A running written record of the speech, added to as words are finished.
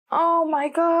Oh my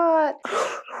god.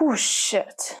 Oh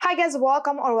shit. Hi guys,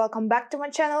 welcome back to my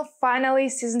channel. Finally,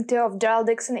 season 2 of Daryl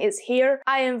Dixon is here.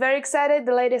 I am very excited.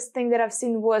 The latest thing that I've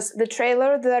seen was the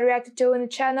trailer that I reacted to in the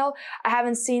channel. I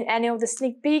haven't seen any of the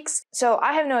sneak peeks, so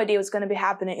I have no idea what's gonna be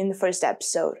happening in the first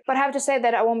episode. But I have to say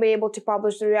that I won't be able to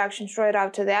publish the reactions right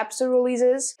after the episode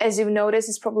releases. As you've noticed,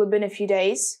 it's probably been a few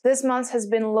days. This month has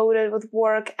been loaded with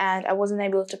work and I wasn't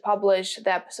able to publish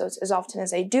the episodes as often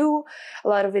as I do. A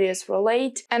lot of videos were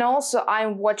late. And also,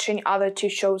 I'm watching other 2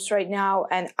 shows right now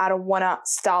and I don't wanna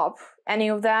stop any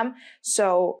of them.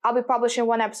 So I'll be publishing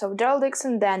 1 episode of Daryl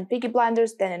Dixon, then Peaky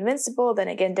Blinders, then Invincible, then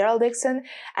again Daryl Dixon.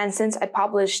 And since I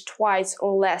publish twice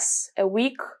or less a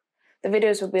week, the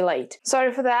videos will be late.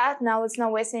 Sorry for that. Now let's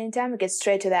not waste any time and get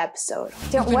straight to the episode.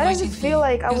 Why does it feel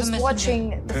like I was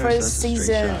watching the first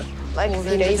season like a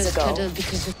few days ago?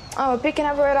 Oh, we're picking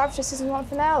up right after season 1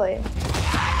 finale.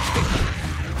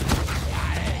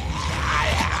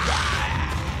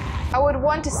 I would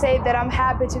want to say that I'm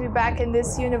happy to be back in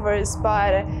this universe,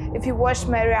 but if you watched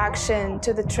my reaction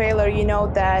to the trailer, you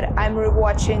know that I'm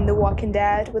rewatching The Walking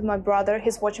Dead with my brother.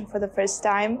 He's watching for the first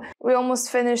time. We almost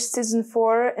finished season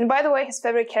 4, and by the way, his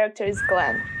favorite character is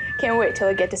Glenn. Can't wait till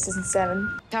I get to season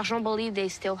 7. I don't believe they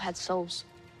still had souls.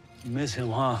 You miss him,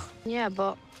 huh? Yeah,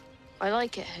 but I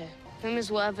like it here. Him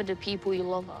is whatever the people you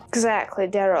love are. Exactly,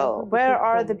 Daryl. Where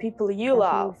are the people you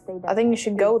love? I think you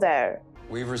should go there.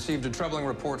 We've received a troubling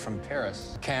report from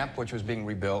Paris. Camp, which was being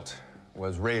rebuilt,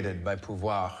 was raided by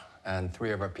Pouvoir, and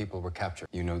 3 of our people were captured.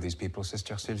 You know these people,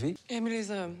 Sister Sylvie? I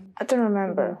don't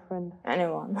remember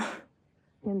anyone.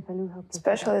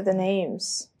 Especially the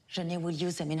names. Jeanne will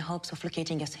use them in hopes of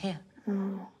locating us here.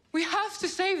 We have to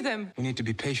save them. We need to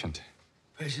be patient.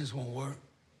 Patience won't work.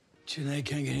 Jeanne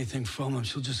can't get anything from him.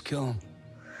 She'll just kill him.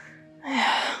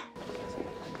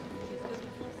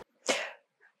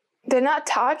 They're not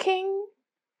talking?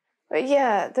 But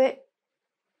yeah, they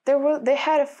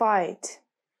had a fight.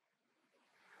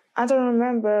 I don't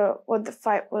remember what the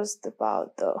fight was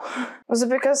about though. Was it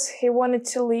because he wanted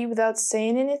to leave without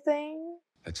saying anything?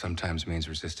 That sometimes means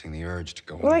resisting the urge to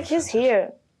go on. Like he's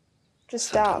here. Just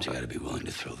stop. Sometimes you gotta be willing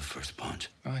to throw the first punch.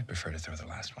 Oh, I'd prefer to throw the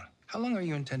last one. How long are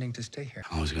you intending to stay here?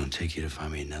 How long is it gonna take you to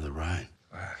find me another ride?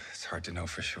 It's hard to know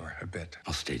for sure. A bit.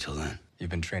 I'll stay till then.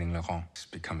 You've been training Laurent. It's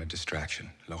become a distraction.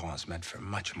 Laurent's meant for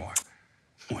much more.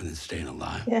 More than staying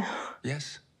alive? Yeah.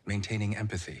 Yes, maintaining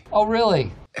empathy. Oh,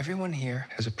 really? Everyone here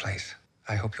has a place.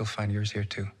 I hope you'll find yours here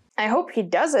too. I hope he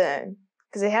doesn't,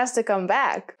 because he has to come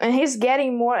back. And he's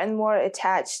getting more and more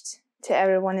attached to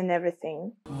everyone and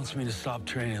everything. He wants me to stop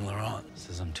training Laurent.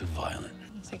 Says I'm too violent.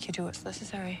 I think you do what's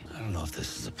necessary. I don't know if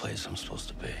this is the place I'm supposed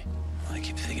to be. I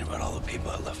keep thinking about all the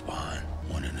people I left behind,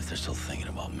 wondering if they're still thinking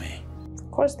about me. Of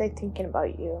course they're thinking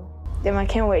about you. Damn, I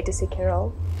can't wait to see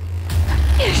Carol.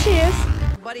 Here she is.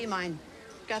 Buddy of mine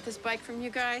got this bike from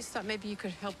you guys. Thought maybe you could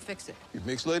help fix it. You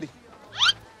mixed lady?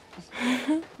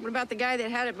 What about the guy that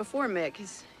had it before Mick?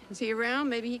 Is he around?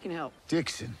 Maybe he can help.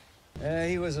 Dixon.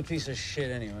 He was a piece of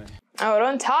shit anyway. Oh,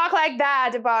 don't talk like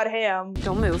that about him.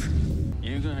 Don't move.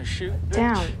 You gonna shoot?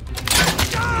 Damn.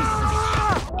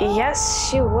 Yes,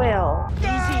 she will.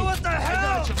 What the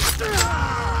hell?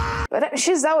 But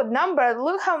she's outnumbered.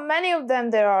 Look how many of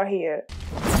them there are here.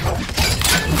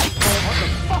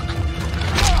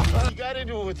 You got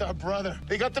into it with our brother.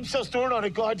 They got themselves thrown on a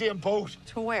goddamn boat.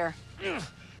 To where?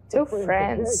 2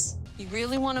 friends. You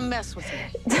really want to mess with me?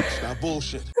 It's not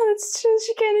bullshit. It's just,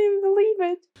 she can't even believe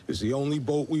it. It's the only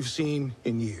boat we've seen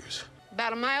in years.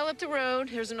 About a mile up the road,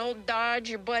 here's an old Dodge.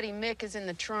 Your buddy Mick is in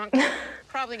the trunk.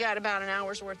 Probably got about an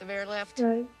hour's worth of air left.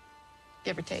 Right.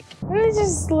 Give or take. They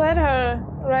just let her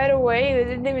right away. They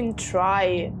didn't even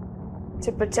try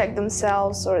to protect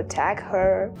themselves or attack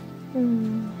her.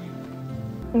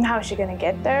 And how is she gonna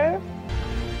get there?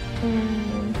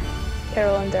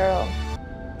 Carol and Daryl.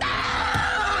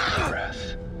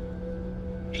 Breath.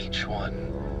 Each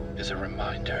one is a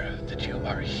reminder that you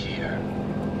are here.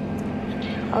 And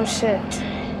you Oh shit.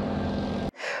 okay.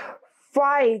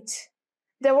 Right.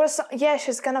 There was yeah,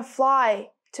 she's gonna fly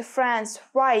to France.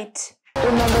 Right.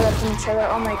 Remember that from the trailer.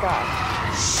 Oh my god.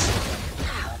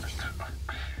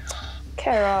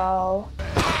 Carol.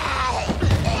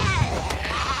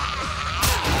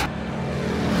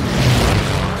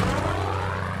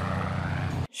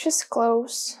 She's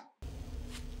close.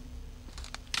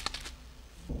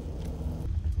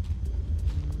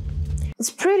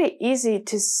 It's pretty easy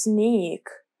to sneak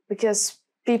because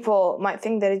people might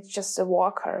think that it's just a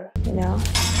walker, you know?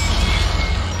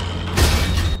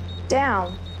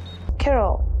 Damn.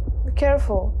 Carol, be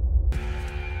careful.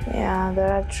 Yeah,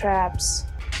 there are traps.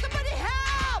 Somebody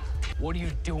help! What are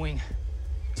you doing?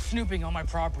 Snooping on my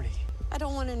property. I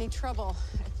don't want any trouble.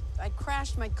 I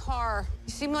crashed my car.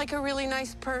 You seem like a really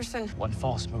nice person. One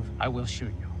false move, I will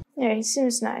shoot you. Yeah, he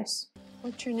seems nice.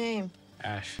 What's your name?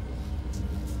 Ash.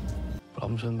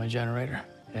 Problems with my generator.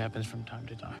 It happens from time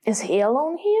to time. Is he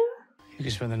alone here? You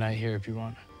can spend the night here if you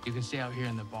want. You can stay out here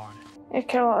in the barn. Yeah,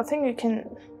 Carol, I think you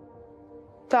can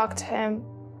talk to him,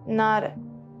 not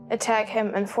attack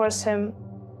him and force him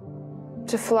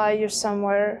to fly you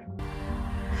somewhere.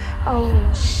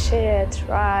 Oh, shit,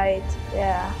 right,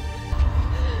 yeah.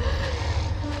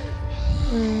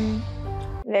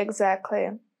 Yeah, exactly.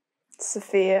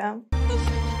 Sophia.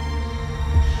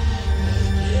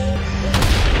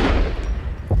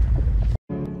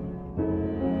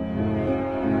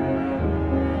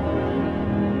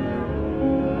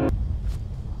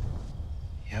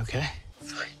 You okay?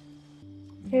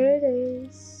 Here it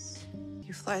is.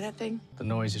 You fly that thing? The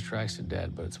noise attracts the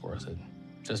dead, but it's worth it.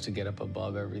 Just to get up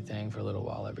above everything for a little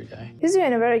while every day. He's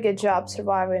doing a very good job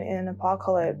surviving in an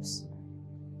apocalypse.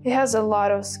 He has a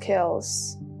lot of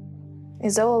skills.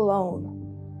 He's all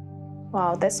alone.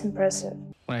 Wow, that's impressive.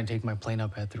 When I take my plane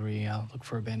up at 3, I'll look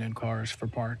for abandoned cars for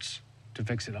parts to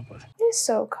fix it up with. He's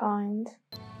so kind.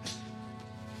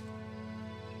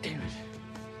 Damn it.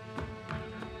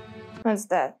 What's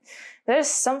that? There's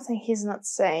something he's not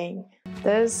saying.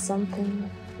 There's something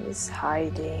he's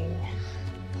hiding.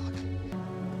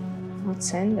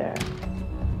 What's in there?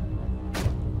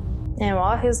 And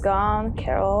while he's gone,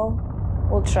 Carol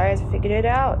will try to figure it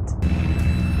out.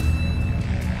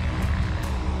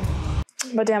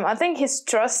 But damn, I think he's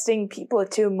trusting people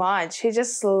too much. He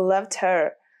just left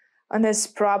her on his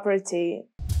property.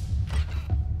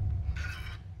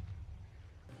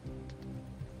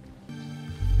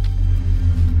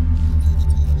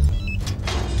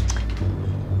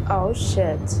 Oh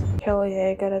shit. Carol, yeah,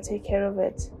 I gotta take care of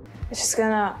it.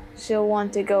 She'll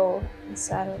want to go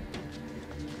inside of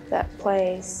that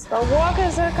place. The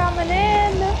walkers are coming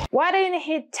in! Why didn't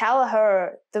he tell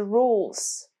her the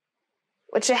rules?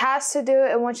 What she has to do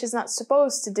and what she's not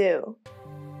supposed to do.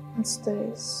 What's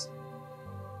this?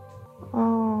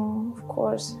 Oh, of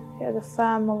course, yeah, the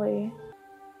family.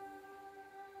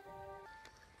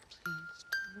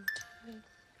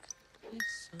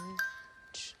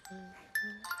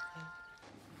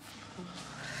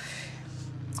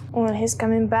 Oh, he's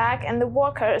coming back, and the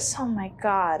walkers. Oh my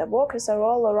god, the walkers are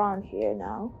all around here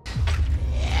now.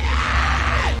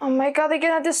 Oh my god, they're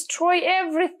gonna destroy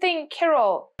everything,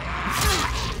 Carol.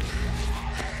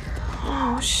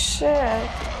 Oh shit.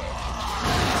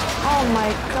 Oh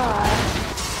my god.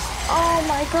 Oh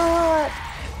my god.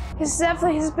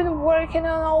 He's been working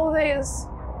on all this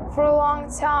for a long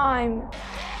time.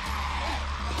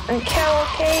 And Carol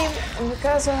came, and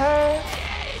because of her,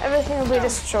 everything will be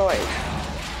destroyed.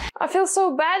 I feel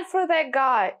so bad for that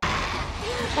guy.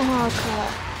 Oh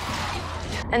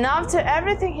god. And after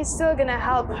everything, he's still gonna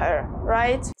help her,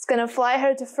 right? He's gonna fly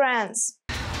her to France.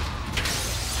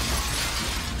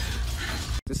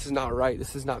 This is not right.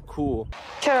 This is not cool.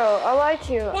 Carol, I like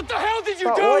you. What the hell did you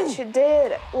but do? What you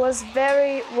did was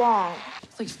very wrong.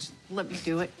 Please, just let me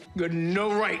do it. You had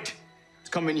no right to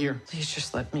come in here. Please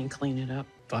just let me clean it up.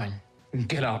 Fine.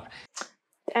 Get out.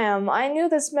 Damn, I knew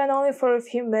this man only for a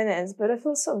few minutes, but I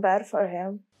feel so bad for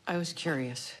him. I was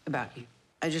curious about you.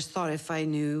 I just thought if I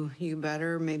knew you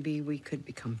better, maybe we could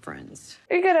become friends.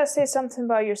 You gotta say something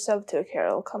about yourself too,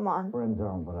 Carol. Come on. Friends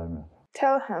aren't what I meant.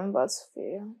 Tell him about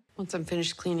Sophia. Once I'm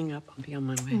finished cleaning up, I'll be on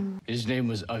my way. His name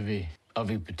was Avi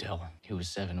Patel. He was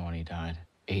 7 when he died.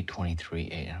 8:23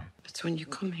 a.m. That's when you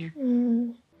come here.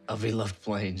 Avi loved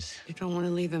planes. You don't want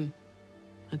to leave him.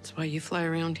 That's why you fly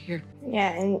around here.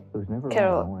 Yeah, and There's never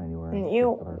Carol, anywhere. and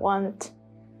you want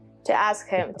to ask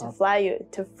him to fly you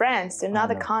to France, to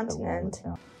another continent.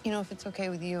 You know, if it's okay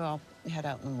with you, I'll head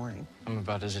out in the morning. I'm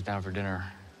about to sit down for dinner.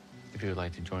 If you would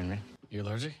like to join me. You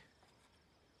allergic?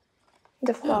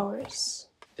 The flowers.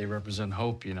 They represent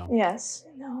hope, you know. Yes,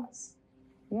 he knows.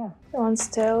 Yeah. The one's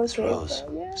tail is Rose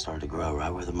yeah. started to grow right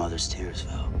where the mother's tears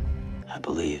fell. I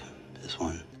believe this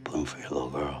one bloomed for your little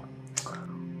girl.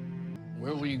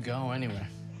 Where will you go anyway?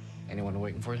 Anyone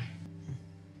waiting for you?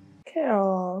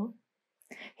 Carol,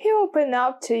 he opened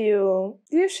up to you.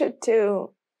 You should too.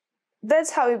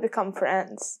 That's how you become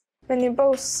friends. When you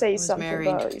both say something married.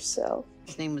 about yourself.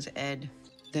 His name was Ed.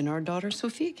 Then our daughter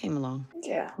Sophia came along.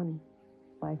 Yeah.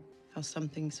 How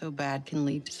something so bad can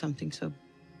lead to something so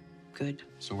good.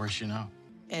 So where's she now?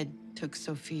 Ed took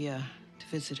Sophia to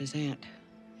visit his aunt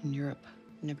in Europe.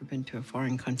 Never been to a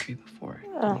foreign country before.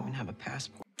 Didn't even have a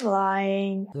passport.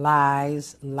 Lying.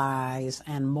 Lies, lies,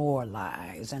 and more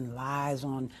lies, and lies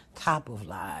on top of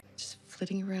lies. Just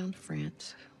flitting around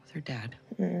France with her dad.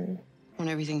 When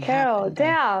everything Carol, happened,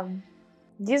 damn.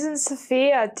 using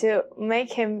Sophia to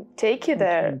make him take you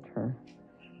there.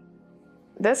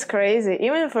 That's crazy,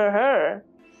 even for her.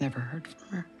 Never heard from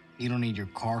her. You don't need your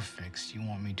car fixed. You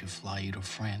want me to fly you to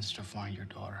France to find your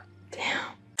daughter.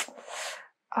 Damn.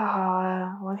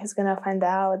 When he's gonna find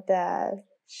out that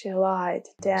she lied.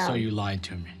 Damn. So you lied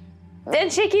to me. Then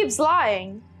she keeps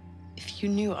lying. If you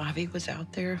knew Avi was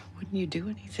out there, wouldn't you do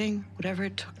anything? Whatever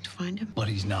it took to find him? But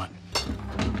he's not.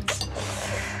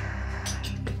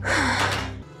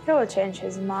 He will change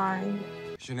his mind.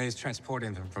 Gené's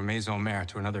transporting them from Maison Mère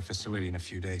to another facility in a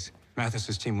few days.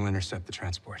 Mathis's team will intercept the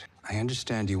transport. I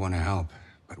understand you want to help,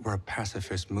 but we're a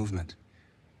pacifist movement.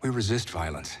 We resist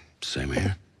violence. Same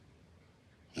here.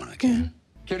 When I can.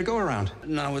 Care to go around?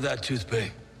 Not with that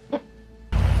toothpick.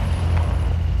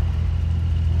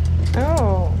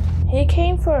 Oh, he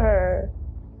came for her.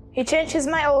 He changed his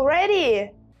mind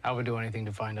already. I would do anything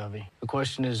to find Avi. The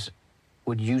question is,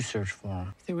 would you search for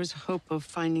him? If there was hope of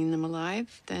finding them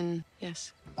alive, then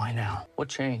yes. Why now? What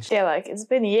changed? Yeah, like, it's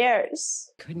been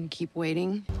years. Couldn't keep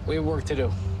waiting. We have work to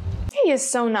do. He is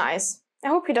so nice. I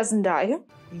hope he doesn't die. You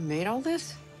made all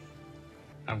this?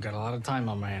 I've got a lot of time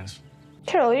on my hands.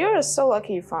 Carol, you're so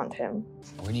lucky you found him.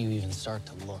 Where do you even start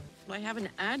to look? Well, I have an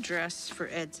address for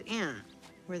Ed's aunt,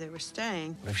 where they were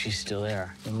staying. What if she's still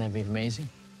there? Wouldn't that be amazing?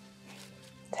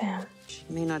 Damn. She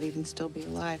may not even still be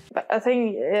alive. But I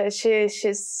think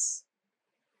she's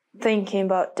thinking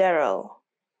about Daryl.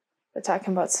 We're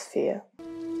talking about Sophia.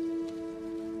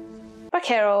 But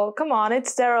Carol, come on,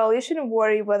 it's Daryl. You shouldn't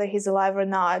worry whether he's alive or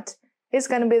not. He's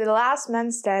gonna be the last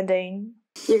man standing.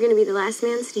 You're gonna be the last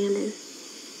man standing.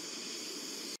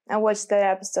 I watched that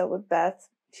episode with Beth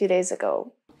a few days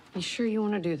ago. You sure you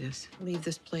want to do this? Leave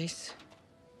this place?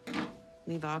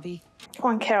 Leave Avi?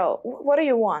 Come on, Carol, what do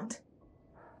you want?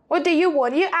 What do you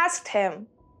want? You asked him.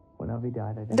 When Avi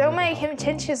died, I didn't Don't make him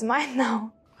change his mind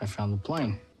now. I found the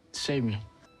plane. Save me.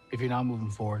 If you're not moving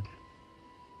forward,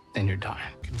 then you're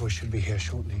dying. Convoy should be here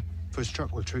shortly. First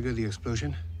truck will trigger the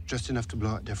explosion, just enough to blow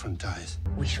out different ties.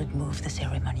 We should move the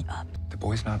ceremony up. The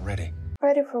boy's not ready.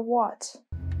 Ready for what?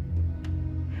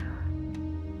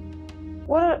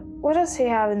 What does he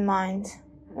have in mind?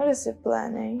 What is he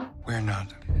planning? We're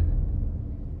not.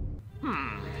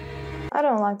 I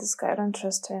don't like this guy. I don't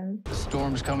trust him. The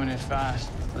storm's coming in fast.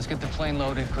 Let's get the plane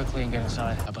loaded quickly and get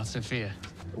inside. How about Sophia?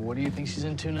 What do you think she's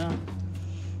into now?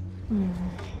 I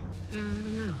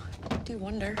don't know. I do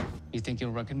wonder. You think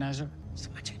you'll recognize her? So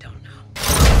much I don't know.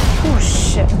 Oh,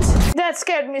 shit. That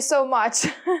scared me so much.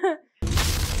 Oh,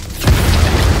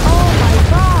 my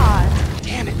God.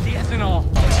 Damn it, the ethanol.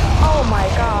 Oh, my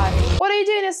God. What do you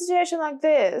do in a situation like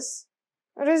this?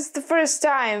 This is the first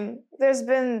time there's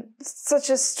been such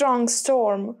a strong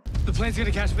storm. The plane's gonna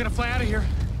catch. We gotta fly out of here.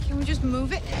 Can we just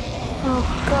move it?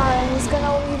 Oh, God, and he's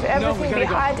gonna leave everything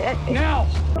behind. Now!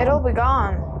 It'll be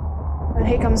gone when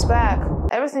he comes back.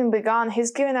 Everything will be gone.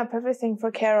 He's giving up everything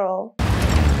for Carol.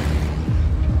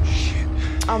 Shit.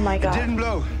 Oh, my God. It didn't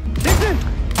blow. Dixon!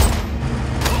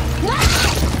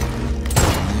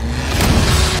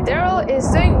 Daryl is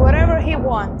doing whatever he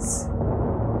wants.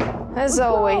 As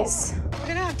always. We're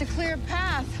gonna have to clear a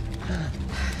path.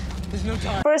 There's no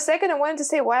time. For a second, I wanted to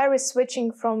say, why are we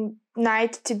switching from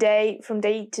night to day, from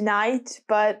day to night?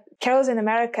 But Carol's in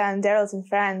America and Daryl's in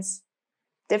France.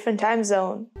 Different time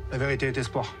zone. La vérité est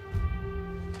espoir.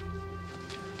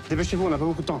 Dépêchez-vous, on n'a pas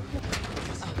beaucoup de temps.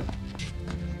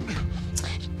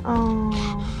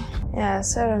 Oh,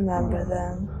 yes, I remember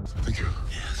them. Thank you.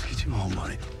 Yeah, let's get you home,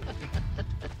 buddy.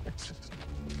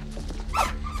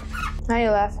 Now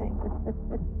you're laughing.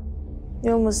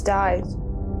 You almost died.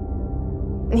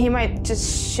 He might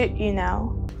just shoot you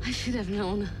now. I should have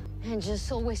known. And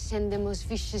just always send the most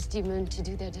vicious demon to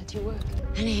do their dirty work.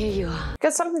 And here you are.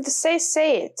 Got something to say?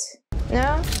 Say it.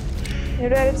 No? You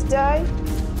ready to die?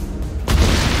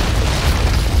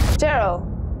 Daryl.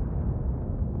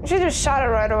 You should have shot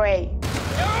her right away.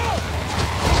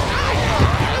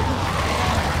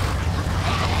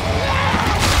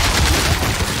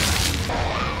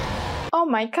 Oh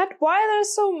my God, why are there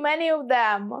so many of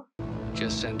them?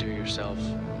 Just center yourself.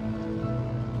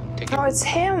 Take Oh, it's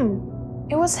him.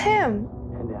 It was him.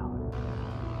 and down.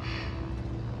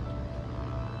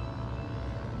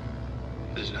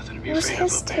 There's nothing to be It was afraid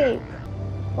of his up there. tape.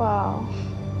 Wow.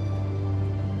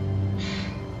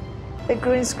 The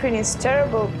green screen is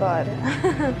terrible, but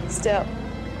still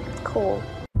cool.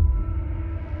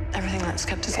 Everything That's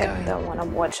kept us Okay, going. don't want to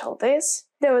watch all this.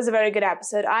 That was a very good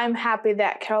episode. I'm happy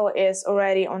that Carol is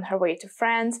already on her way to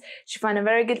France. She found a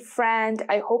very good friend.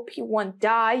 I hope he won't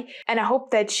die. And I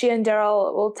hope that she and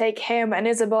Daryl will take him and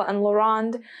Isabel and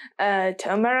Laurent to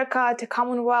America, to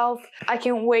Commonwealth. I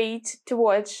can't wait to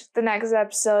watch the next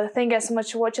episode. Thank you guys so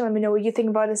much for watching. Let me know what you think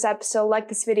about this episode. Like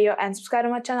this video and subscribe to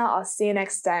my channel. I'll see you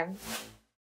next time.